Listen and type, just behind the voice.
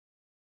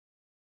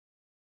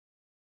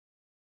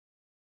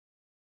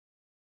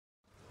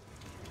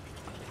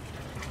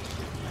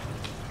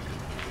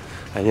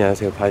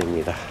안녕하세요,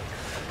 반입니다.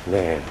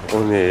 네,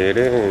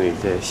 오늘은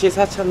이제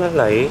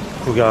싸차날라이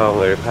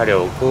구경을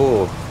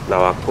가려고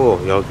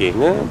나왔고,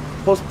 여기는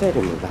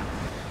호스텔입니다.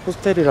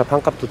 호스텔이라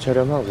반값도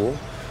저렴하고,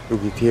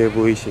 여기 뒤에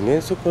보이시는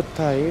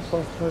수코타이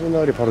버스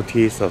터미널이 바로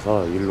뒤에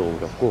있어서 일로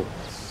옮겼고,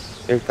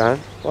 일단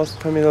버스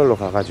터미널로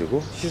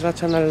가가지고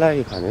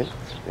싸차날라이 가는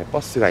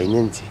버스가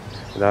있는지,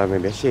 그 다음에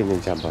몇 시에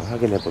있는지 한번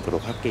확인해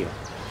보도록 할게요.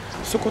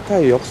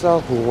 수코타이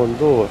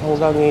역사공원도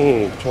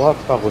상당히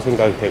좋았다고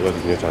생각이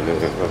되거든요.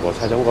 저는 뭐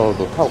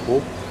자전거도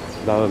타고,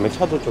 그 다음에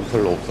차도 좀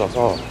별로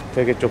없어서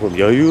되게 조금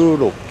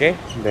여유롭게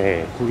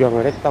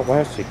구경을 했다고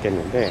할 수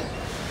있겠는데,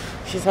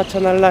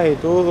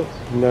 싸차날라이도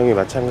분명히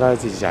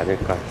마찬가지지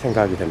않을까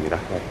생각이 됩니다.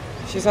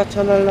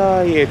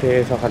 싸차날라이에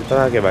대해서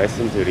간단하게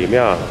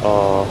말씀드리면,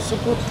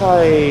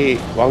 수코타이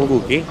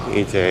왕국이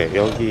이제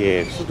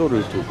여기에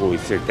수도를 두고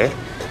있을 때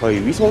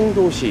거의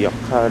위성도시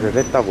역할을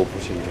했다고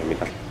보시면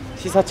됩니다.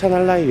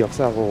 싸차날라이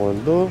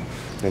역사공원도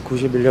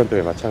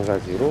 91년도에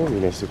마찬가지로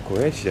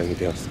유네스코에 지정이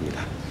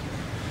되었습니다.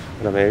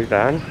 그러면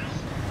일단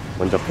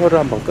먼저 표를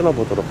한번 끊어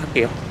보도록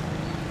할게요.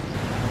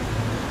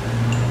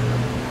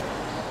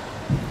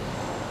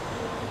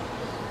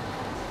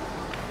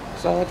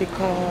 사와디카.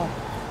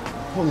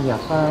 홈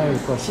약간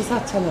이거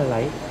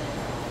싸차날라이?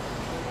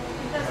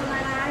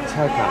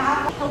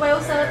 차이카.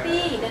 12:30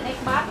 the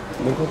next bus.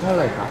 문코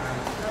탈라이카.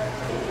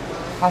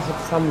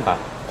 43바.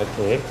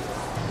 오케이.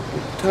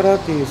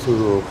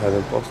 파라디스로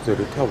가는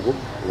버스를 타고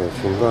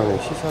중간에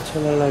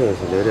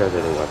싸차날라이에서 내려야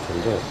되는 것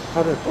같은데,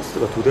 하루에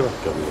버스가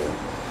 2대밖에 없네요.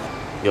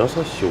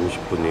 6시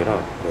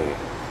 50분이랑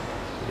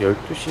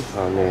 12시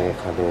반에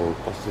가는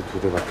버스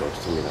 2대밖에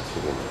없습니다.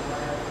 지금.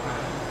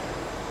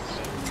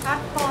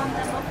 Platform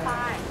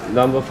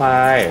Number number 5. 5.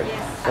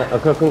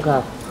 Yes.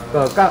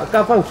 그러니까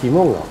까방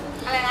기몽어.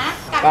 อะไรนะ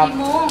กลับกี่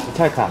โมง ใ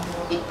ช่ค่ะ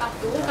กลับ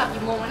รู้กลับ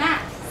กี่โมงน่ะ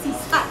ศีร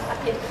ษะอา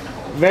ทิตย์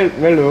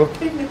ไม่รู้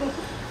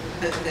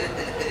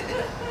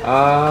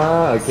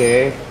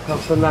오케이.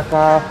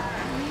 감사합니다.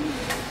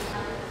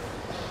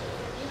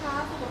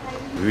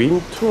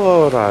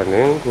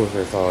 윈투어라는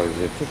곳에서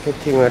이제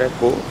티켓팅을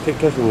했고,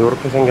 티켓은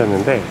이렇게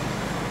생겼는데,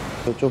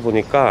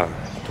 여쭤보니까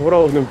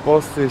돌아오는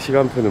버스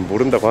시간표는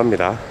모른다고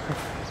합니다.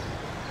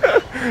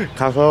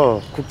 가서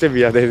국제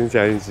비야 되는지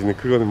아닌지는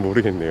그거는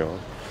모르겠네요.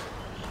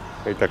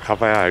 일단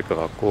가봐야 알 것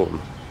같고.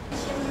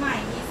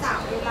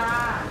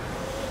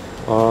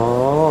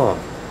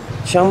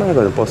 치앙마이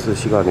가는 버스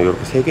시간은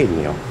이렇게 3개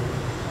있네요.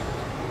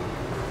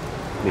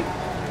 네,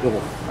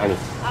 요거 아니.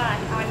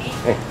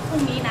 네. พรุ่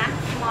งนี้นะ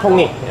통리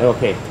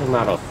이렇게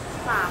통나로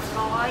 324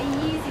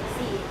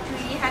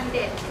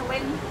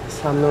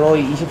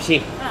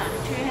 320씩.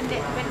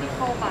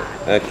 324 บา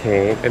ท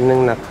오케이, 뺏는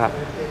낙하.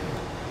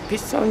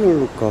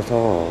 비싼으로 가서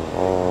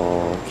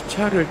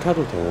기차를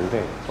타도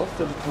되는데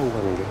버스를 타고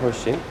가는 게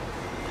훨씬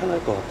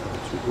편할 것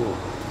같아가지고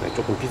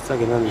조금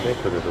비싸긴 한데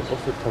그래도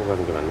버스를 타고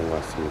가는 게 맞는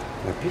것 같습니다.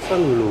 비싼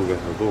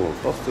울룩에서도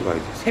버스가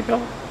이제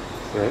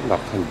새벽에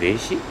막 한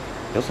 4시?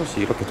 6시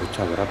이렇게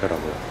도착을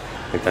하더라고요.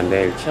 일단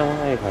내일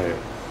치앙마이 갈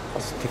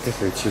버스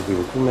티켓을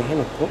지금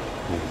구매해놓고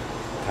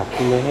다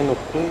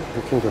구매해놓고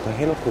부킹도 다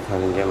해놓고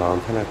가는 게 마음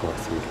편할 것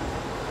같습니다.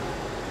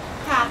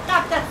 ขากลั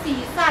บจากศรี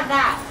สัตย์อ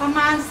ะประม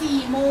าณ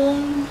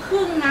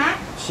 4:30 นะ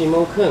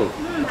 4:30.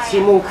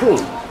 4:30.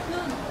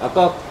 아까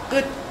끝.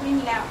 ไม่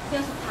มีแล้วเที่ย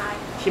วสุดท้าย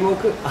 4:30.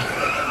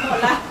 หมด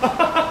แล้ว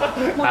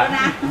หมดแล้วน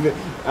ะ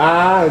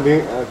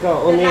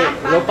오늘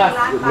로빠스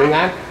능안?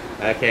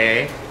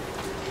 오케이.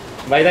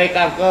 마이다이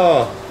깎고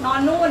นอน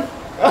นู่น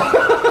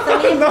ส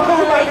ลิปเล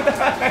ย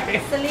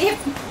สลิป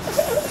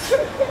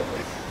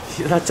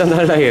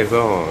싸차날라이에서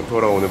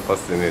돌아오는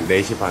버스는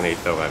 4시 반에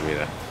있다고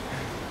합니다.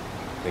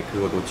 네,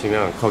 그거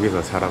놓치면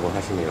거기서 자라고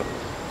하시네요.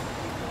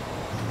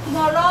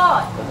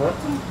 tomorrow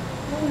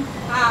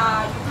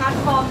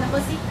platform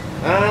number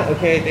 6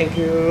 오케이, 땡큐.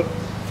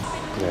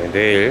 네,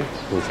 내일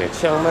이제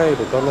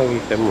치앙마이로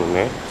떠나기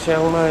때문에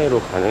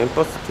치앙마이로 가는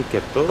버스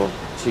티켓도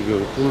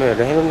지금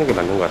구매를 해놓는 게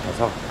맞는 것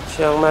같아서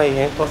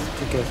치앙마이행 버스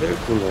티켓을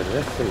구매를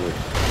했습니다.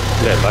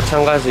 네,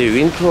 마찬가지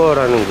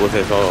윈투어라는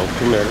곳에서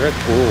구매를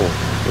했고,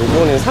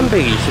 요거는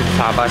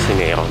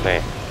 324바시네요.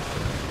 네.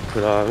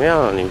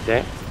 그러면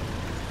이제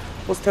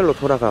호스텔로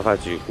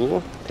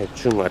돌아가가지고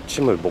대충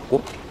아침을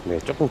먹고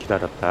조금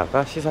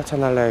기다렸다가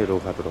싸차날라이로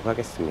가도록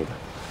하겠습니다.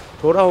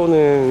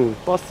 돌아오는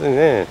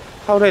버스는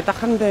하루에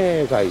딱 한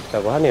대가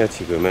있다고 하네요.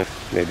 지금은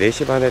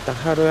 4시 반에 딱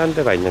하루에 한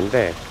대가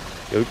있는데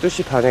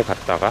 12시 반에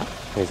갔다가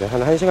이제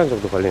한 1시간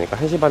정도 걸리니까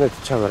 1시 반에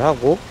도착을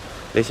하고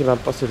 4시 반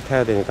버스를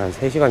타야 되니까 한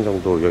 3시간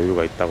정도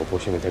여유가 있다고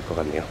보시면 될 것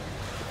같네요.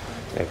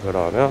 네,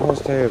 그러면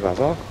호스텔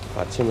가서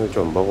아침을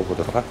좀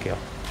먹어보도록 할게요.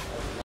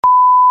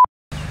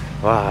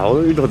 와,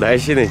 오늘도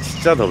날씨는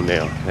진짜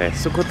덥네요. 네,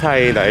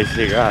 수코타이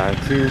날씨가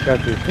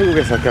지금까지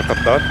태국에서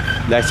겪었던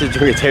날씨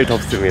중에 제일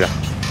덥습니다.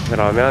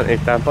 그러면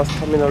일단 버스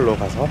터미널로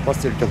가서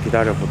버스를 좀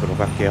기다려 보도록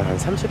할게요. 한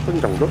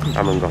 30분 정도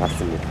남은 것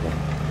같습니다. 네.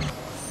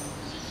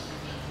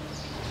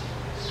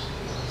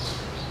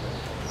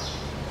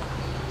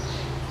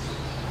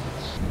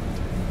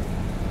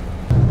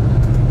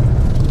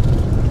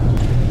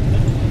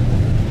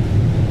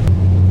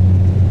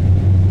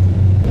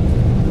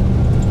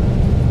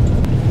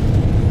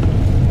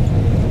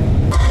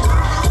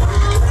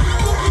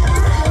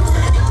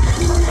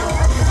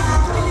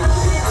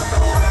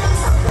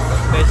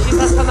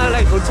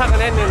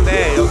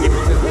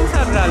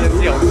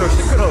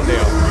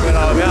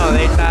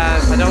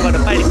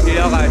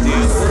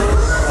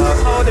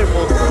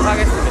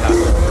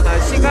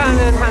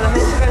 한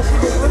 1시간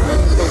 15분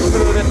정도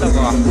소요했던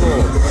것 같고,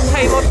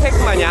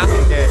 타임어택 마냥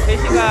이제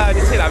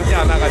 3시간이 채 남지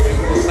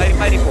않아가지고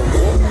빨리빨리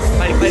보고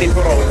빨리빨리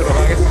돌아오도록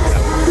하겠습니다.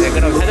 네,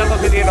 그럼 자전거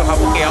빌리러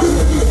가볼게요.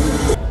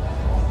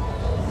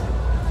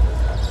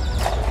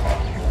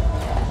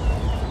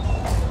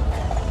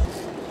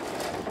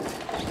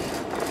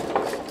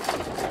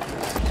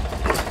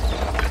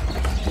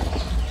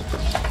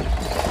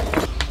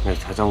 네,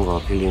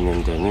 자전거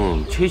빌리는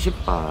데는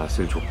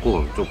 70밭을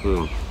줬고,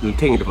 조금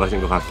눈탱이를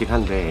맞은 것 같긴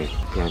한데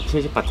그냥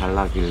 70밭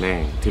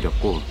달라길래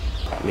드렸고,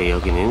 네,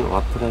 여기는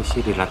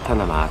와프라시리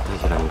라타나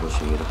마타시라는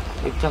곳입니다.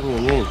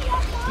 입장료는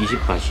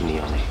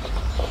 20밭이네요.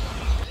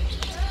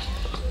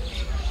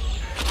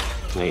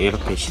 네,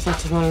 이렇게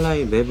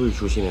시사차날라이 맵을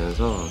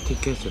주시면서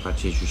티켓을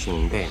같이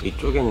주시는데,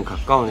 이쪽에는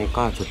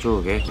가까우니까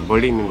저쪽에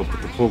멀리 있는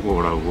것부터 보고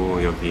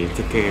오라고 여기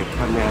티켓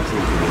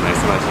판매하시는 분이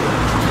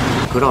말씀하시네요.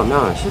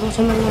 그러면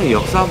시사차날라이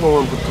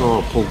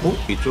역사공원부터 보고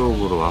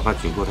이쪽으로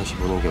와가지고 다시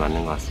보는 게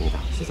맞는 것 같습니다.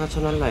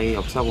 시사차날라이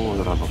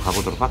역사공원으로 한번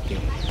가보도록 할게요.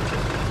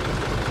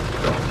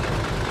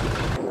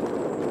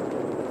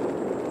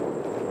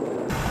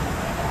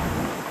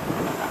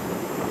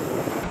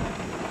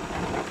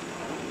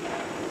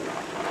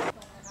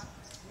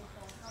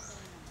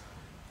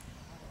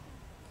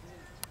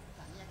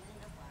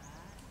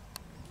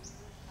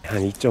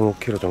 한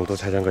 2.5km 정도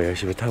자전거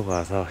열심히 타고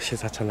와서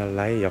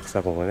시사차날라이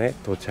역사공원에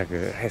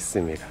도착을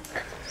했습니다.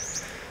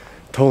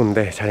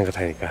 더운데 자전거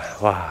타니까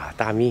와,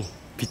 땀이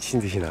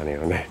비친듯이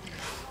나네요. 네.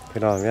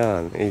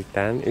 그러면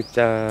일단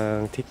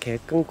입장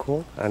티켓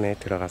끊고 안에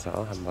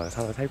들어가서 한번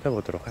상황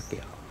살펴보도록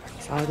할게요.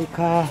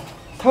 사와디카,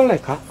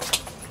 타올라이카?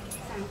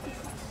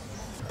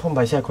 폰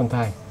바시아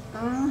콘타이.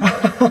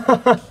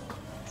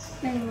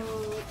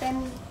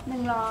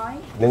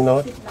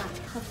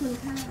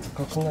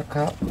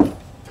 거쿤나카.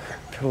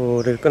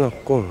 표를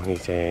끊었고,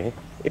 이제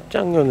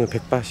입장료는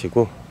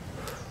 100밭이고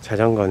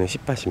자전거는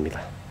 10밭입니다.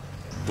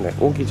 네,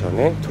 오기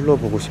전에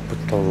둘러보고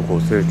싶었던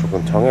곳을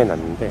조금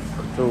정해놨는데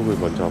그쪽을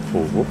먼저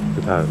보고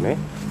그 다음에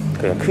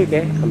그냥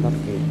크게 한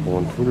바퀴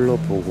공원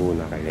둘러보고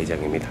나갈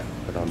예정입니다.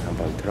 그럼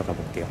한번 들어가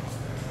볼게요.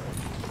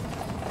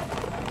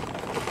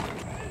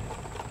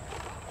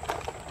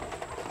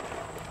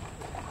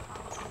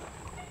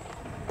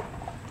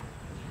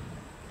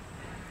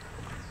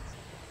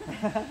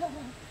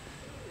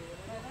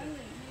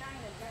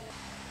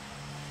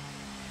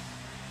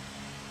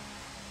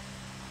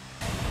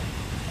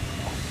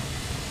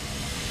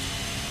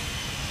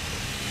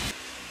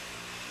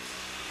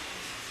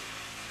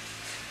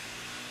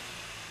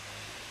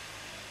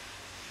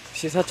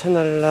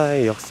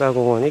 시사차날라이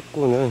역사공원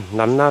입구는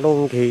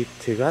남나롱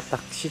게이트가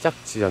딱 시작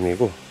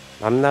지점이고,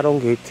 남나롱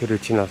게이트를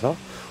지나서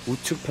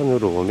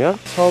우측편으로 오면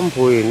처음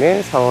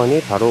보이는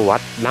사원이 바로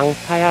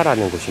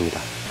왓랑파야라는 곳입니다.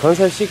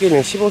 건설 시기는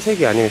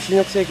 15세기 아니면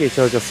 16세기에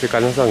지어졌을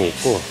가능성이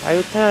있고,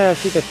 아유타야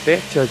시대 때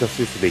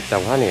지어졌을 수도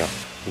있다고 하네요.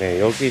 네,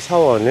 여기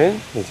사원은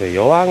이제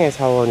여왕의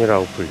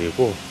사원이라고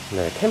불리고,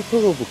 네,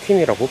 템플 오브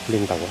퀸이라고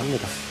불린다고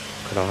합니다.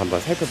 그럼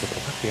한번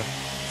살펴보도록 할게요.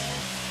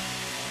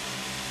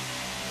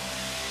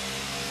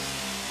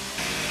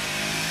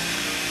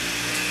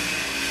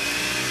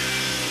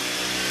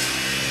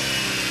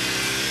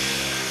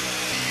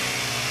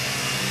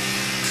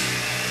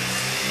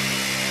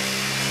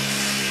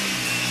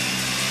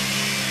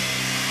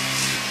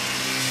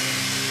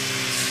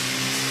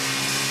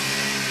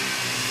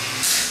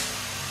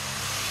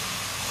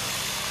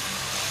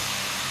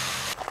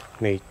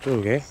 네,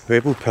 이쪽에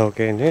외부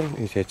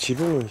벽에는 이제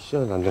지붕을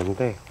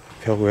씌워놨는데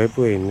벽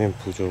외부에 있는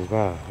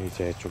구조가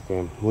이제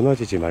조금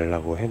무너지지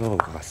말라고 해놓은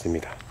것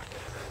같습니다.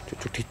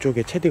 저쪽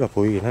뒤쪽에 체디가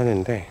보이긴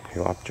하는데 이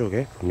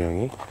앞쪽에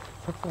분명히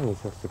석상이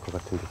있었을 것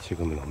같은데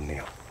지금은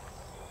없네요.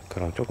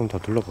 그럼 조금 더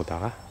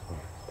둘러보다가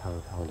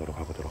다음 사원으로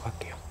가보도록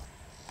할게요.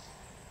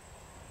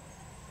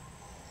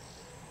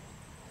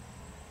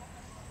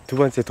 두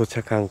번째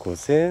도착한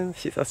곳은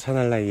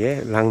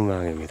시사차날라이의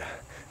랑망입니다.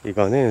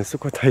 이거는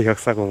수코타이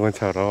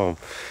역사공원처럼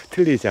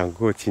틀리지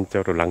않고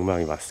진짜로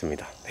랑망이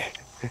맞습니다. 네.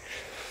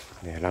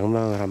 네,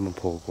 랑망을 한번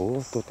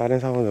보고 또 다른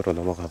사원으로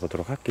넘어가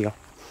보도록 할게요.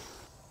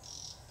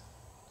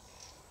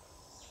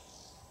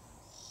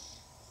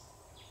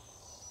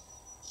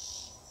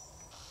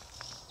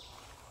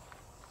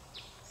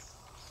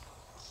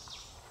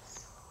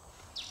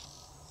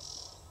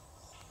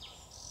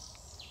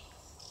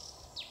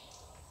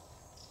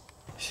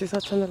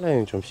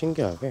 시사차날라이는 좀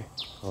신기하게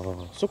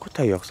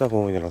수코타이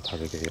역사공원이랑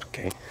다르게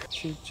이렇게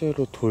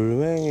실제로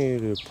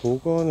돌멩이를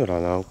복원을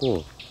안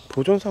하고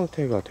보존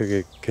상태가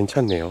되게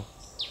괜찮네요.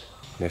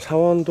 네,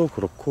 사원도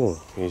그렇고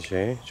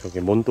이제 저기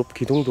mondop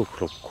기둥도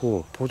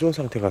그렇고 보존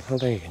상태가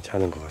상당히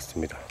괜찮은 것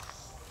같습니다.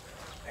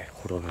 네,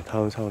 그러면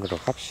다음 사원으로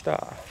갑시다.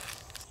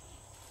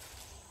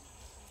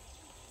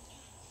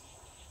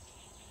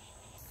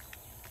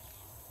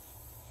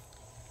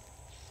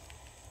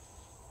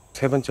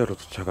 세 번째로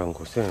도착한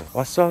곳은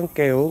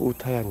왓스함께요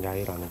우타얀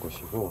야이라는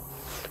곳이고,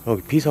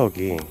 여기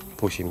비석이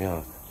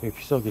보시면 여기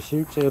비석이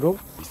실제로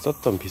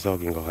있었던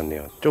비석인 것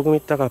같네요. 조금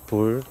이따가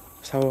볼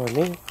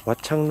사원이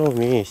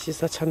와창롬이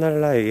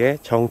시사차날라이의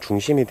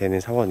정중심이 되는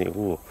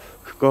사원이고,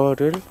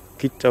 그거를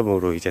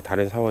기점으로 이제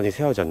다른 사원이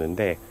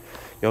세워졌는데,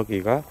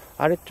 여기가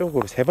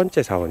아래쪽으로 세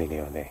번째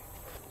사원이네요. 네.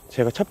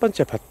 제가 첫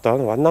번째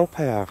봤던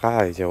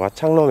완낭파야가 이제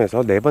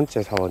와창롬에서 네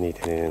번째 사원이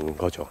되는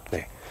거죠.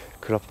 네.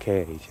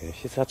 그렇게 이제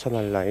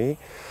시사차날라이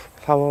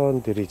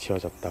사원들이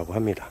지어졌다고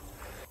합니다.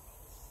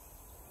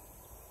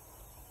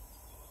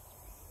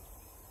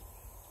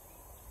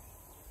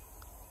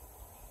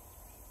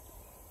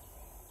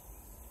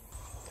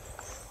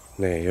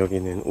 네,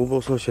 여기는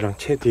우보솥이랑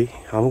체디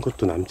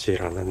아무것도 남지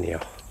않았네요.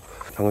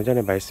 방금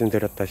전에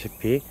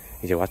말씀드렸다시피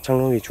이제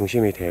와창롬이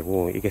중심이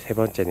되고, 이게 세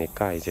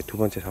번째니까 이제 두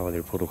번째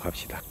사원을 보러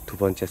갑시다. 두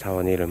번째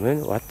사원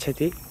이름은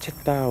와체디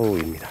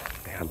챗다오입니다.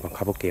 네, 한번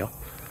가볼게요.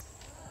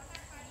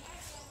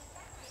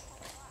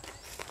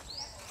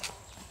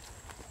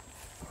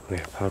 네,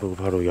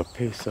 바로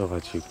옆에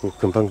있어가지고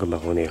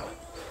금방금방 오네요.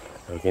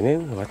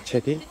 여기는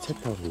와체디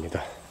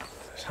챗다오입니다.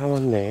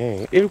 사원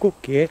내에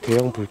 7개의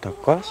대형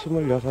불탑과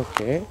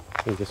 26개의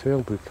이제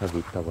소형 불탑이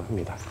있다고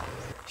합니다.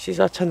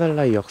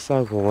 시사차날라이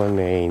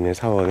역사공원에 있는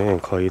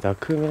사원은 거의 다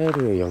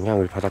크메르의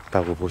영향을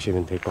받았다고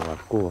보시면 될 것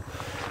같고,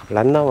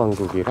 란나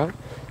왕국이랑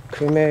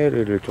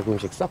크메르를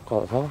조금씩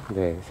섞어서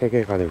네,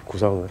 세계관을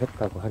구성을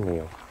했다고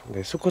하네요.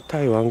 네,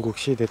 수코타이 왕국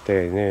시대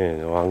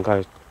때는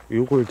왕가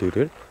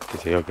유골들을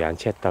이제 여기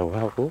안치했다고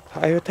하고,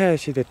 아유타야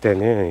시대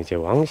때는 이제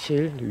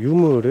왕실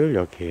유물을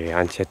여기에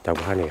안치했다고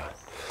하네요.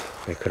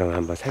 네, 그럼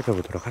한번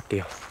살펴보도록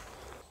할게요.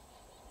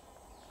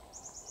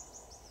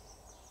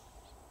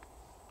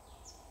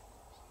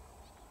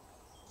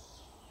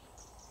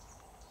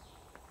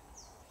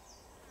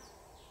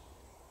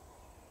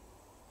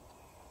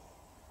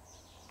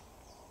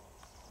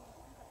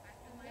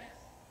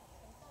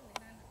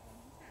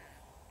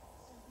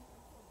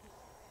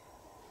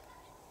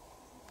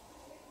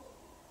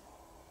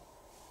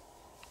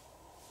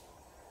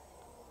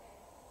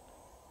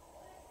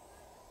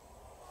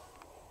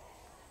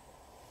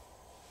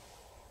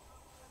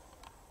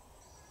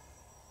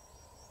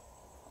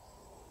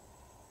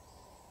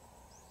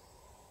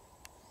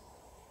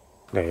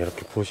 네,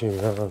 이렇게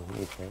보시면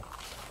이제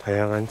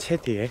다양한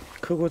체디에,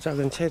 크고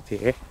작은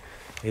체디에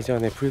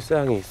예전에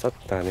불상이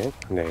있었다는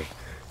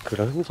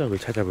그런 흔적을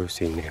찾아볼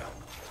수 있네요.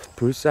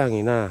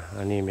 불상이나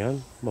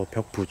아니면 뭐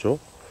벽 부조,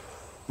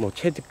 뭐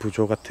체디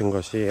부조 같은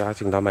것이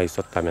아직 남아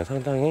있었다면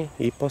상당히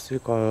이뻤을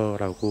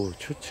거라고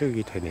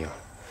추측이 되네요.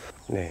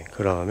 네,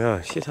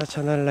 그러면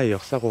시사차날라이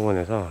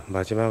역사공원에서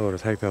마지막으로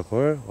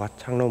살펴볼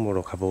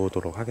와창롬으로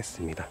가보도록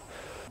하겠습니다.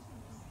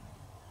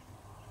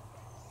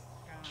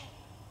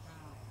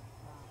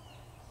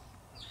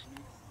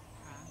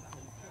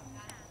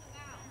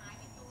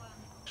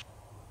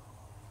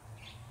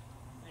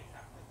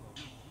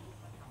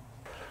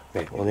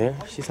 네, 오늘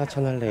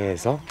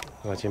시사차날라이에서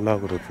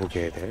마지막으로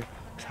보게 될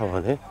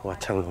사원은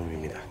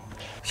와창롬입니다.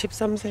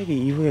 13세기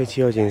이후에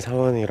지어진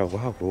사원이라고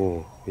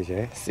하고,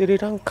 이제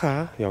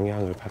스리랑카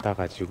영향을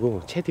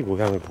받아가지고 체디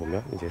모양을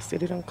보면 이제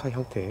스리랑카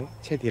형태의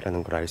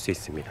체디라는 걸 알 수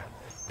있습니다.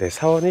 네,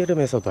 사원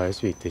이름에서도 알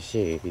수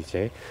있듯이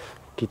이제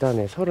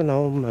기단에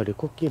 39마리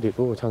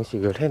코끼리로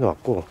장식을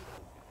해놓았고,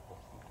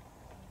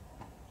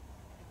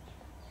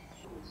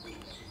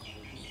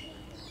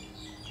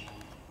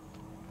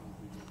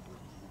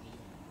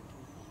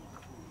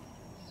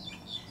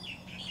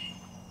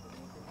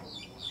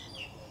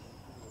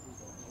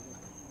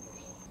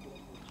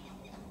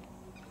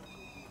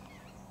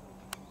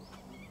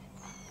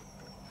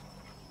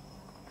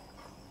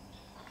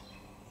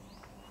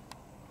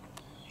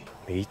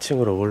 네,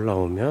 2층으로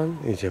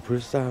올라오면 이제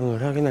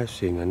불상을 확인할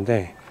수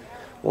있는데,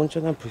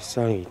 온전한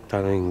불상이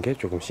있다는 게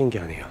조금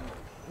신기하네요.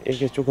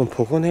 이게 조금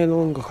복원해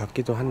놓은 것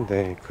같기도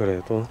한데,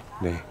 그래도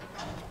네,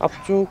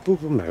 앞쪽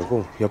부분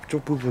말고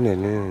옆쪽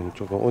부분에는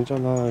조금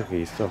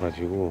온전하게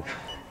있어가지고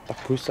딱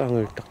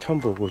불상을 딱 처음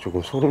보고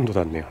조금 소름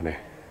돋았네요. 네.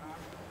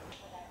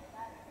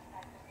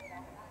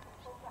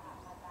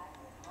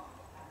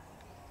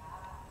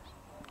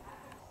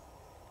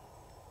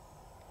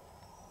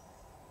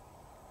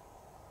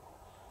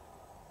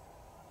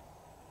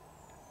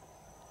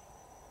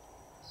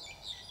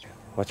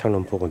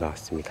 와창롬 보고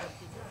나왔습니다.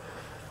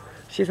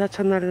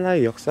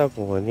 시사차날라이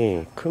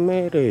역사공원이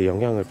크메르의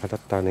영향을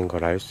받았다는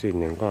걸 알 수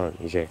있는 건,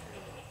 이제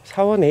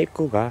사원의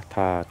입구가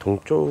다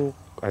동쪽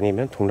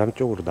아니면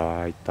동남쪽으로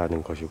나와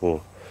있다는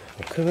것이고,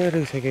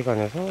 크메르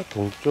세계관에서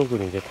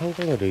동쪽은 이제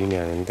탕전을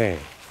의미하는데,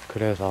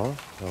 그래서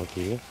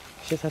여기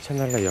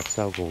시사차날라이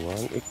역사공원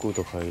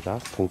입구도 거의 다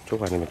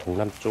동쪽 아니면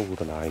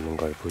동남쪽으로 나와 있는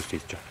걸 볼 수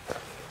있죠.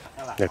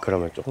 네,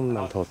 그러면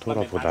조금만 더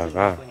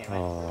돌아보다가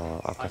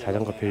아까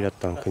자전거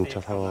빌렸던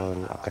근처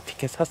사원, 아까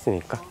티켓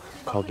샀으니까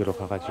거기로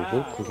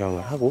가가지고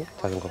구경을 하고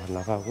자전거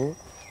반납하고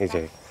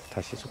이제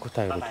다시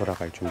수코타이로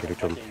돌아갈 준비를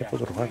좀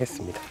해보도록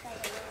하겠습니다.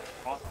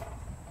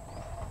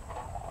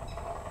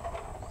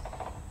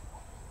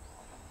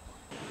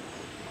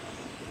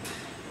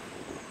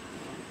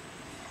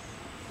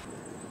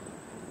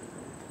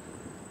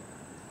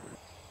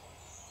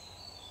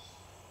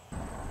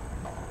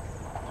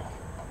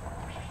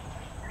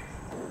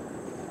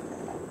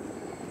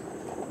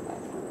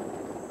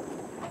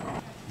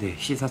 네,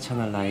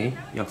 싸차날라이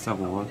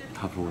역사공원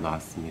다 보고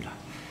나왔습니다.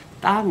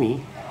 땀이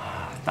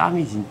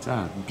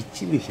진짜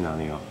미치듯이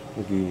나네요.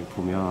 여기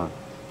보면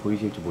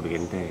보이실지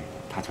모르겠는데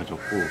다 젖었고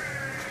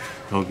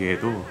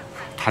여기에도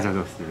다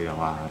젖었습니다.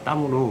 와,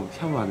 땀으로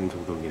샤워하는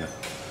정도입니다.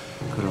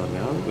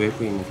 그러면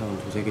외부에 있는 사원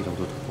두세 개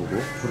정도 더 보고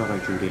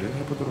돌아갈 준비를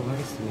해보도록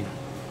하겠습니다.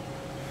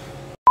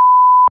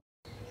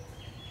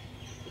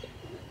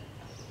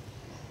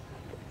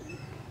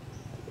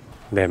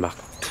 네, 막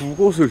두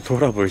곳을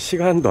돌아볼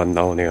시간도 안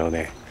나오네요.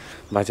 네.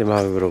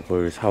 마지막으로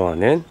볼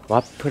사원은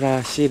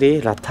와프라 시리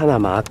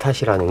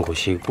라타나마아탓이라는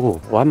곳이고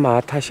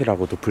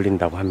완마아탓이라고도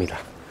불린다고 합니다.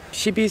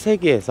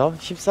 12세기에서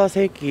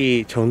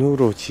 14세기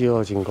전후로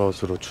지어진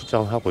것으로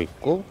추정하고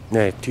있고,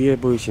 네, 뒤에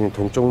보이시는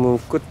동쪽 문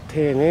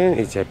끝에는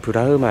이제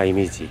브라흐마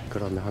이미지.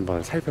 그러면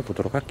한번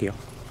살펴보도록 할게요.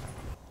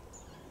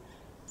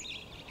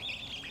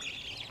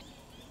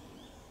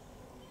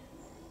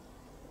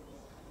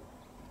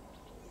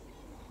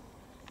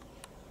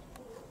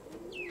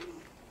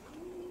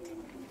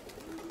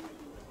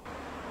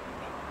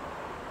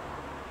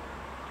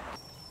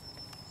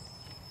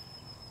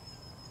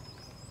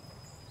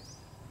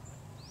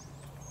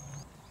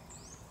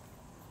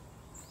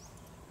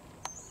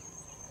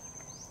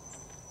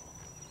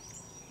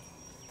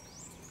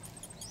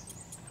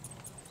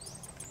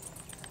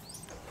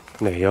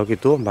 네,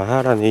 여기도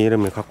마하라는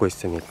이름을 갖고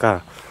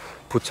있으니까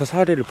부처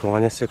사리를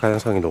봉안했을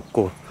가능성이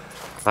높고,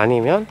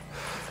 아니면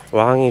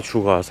왕이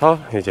죽어서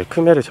이제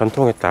크메르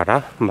전통에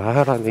따라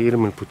마하라는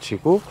이름을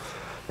붙이고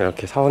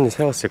이렇게 사원을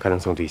세웠을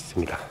가능성도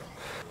있습니다.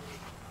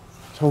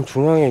 정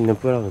중앙에 있는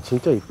뿔랑은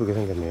진짜 이쁘게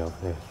생겼네요.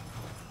 네.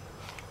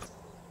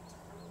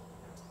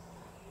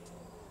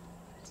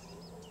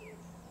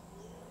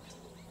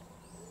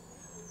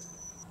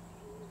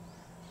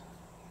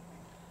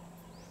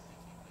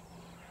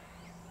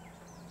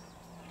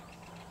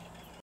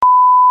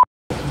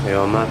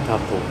 여마타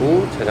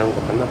보고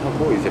자전거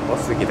반납하고 이제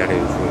버스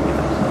기다리는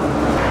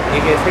중입니다.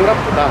 이게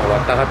생각보다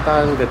왔다 갔다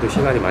하는데도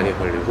시간이 많이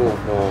걸리고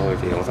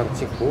이제 영상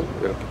찍고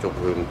이렇게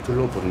조금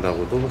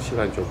둘러본다고도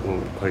시간이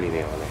조금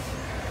걸리네요. 네.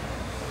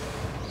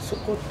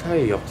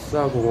 수코타이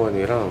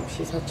역사공원이랑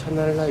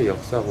싸차날라이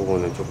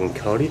역사공원은 조금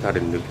결이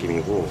다른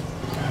느낌이고,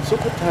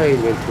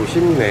 수코타이는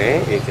도심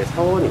내에 이제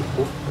사원이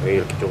있고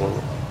이렇게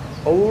조금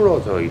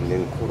어우러져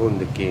있는 그런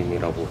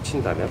느낌이라고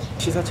친다면,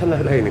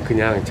 싸차날라이는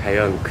그냥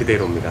자연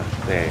그대로입니다.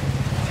 네,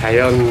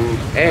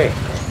 자연에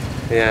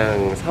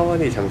그냥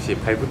사원이 잠시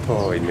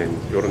발붙어 있는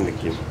이런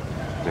느낌.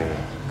 네,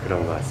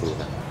 그런 것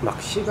같습니다.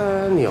 막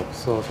시간이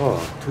없어서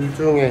둘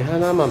중에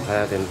하나만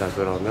봐야 된다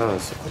그러면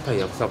수코타이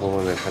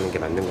역사공원을 가는 게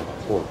맞는 것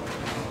같고,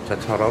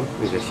 저처럼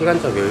이제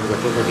시간적 여유가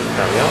조금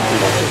있다면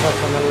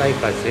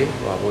싸차날라이까지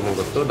와보는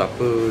것도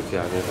나쁘지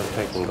않은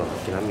선택인 것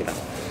같긴 합니다.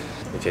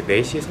 이제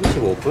 4시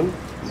 35분?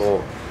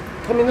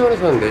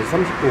 터미널에서는 4시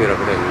 30분이라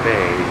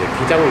그랬는데,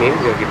 이제 기장님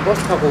여기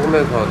버스 타고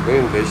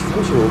오면서는 4시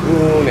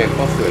 35분에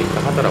버스가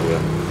있다 하더라고요.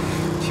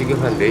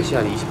 지금 한 4시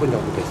한 20분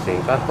정도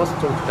됐으니까 버스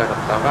좀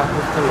기다렸다가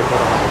호스텔로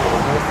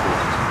돌아가보도록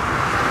하겠습니다.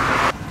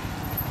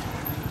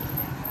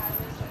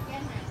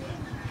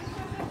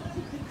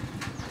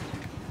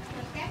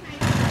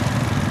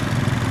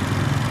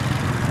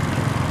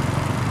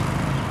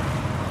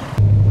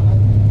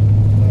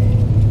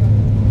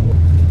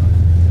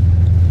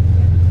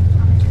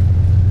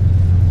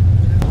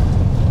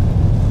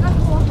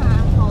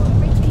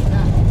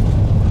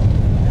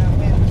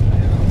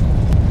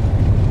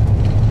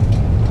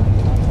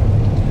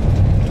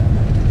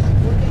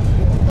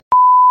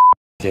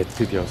 이제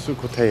드디어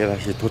수코타이에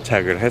다시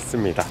도착을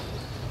했습니다.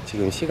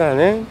 지금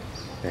시간은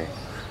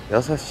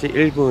 6시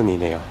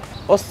 1분이네요.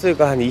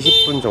 버스가 한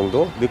 20분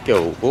정도 늦게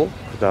오고,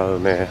 그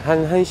다음에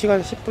한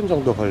 1시간 10분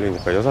정도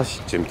걸리니까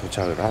 6시쯤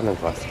도착을 하는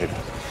것 같습니다.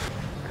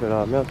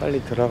 그러면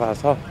빨리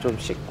들어가서 좀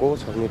씻고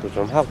정리도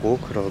좀 하고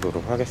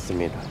그러도록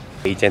하겠습니다.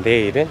 이제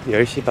내일은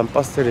 10시 반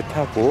버스를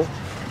타고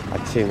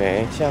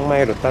아침에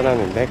치앙마이로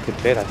떠나는데,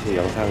 그때 다시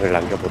영상을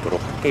남겨보도록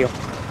할게요.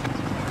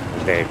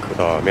 네,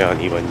 그러면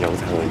이번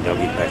영상은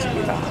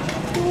여기까지입니다.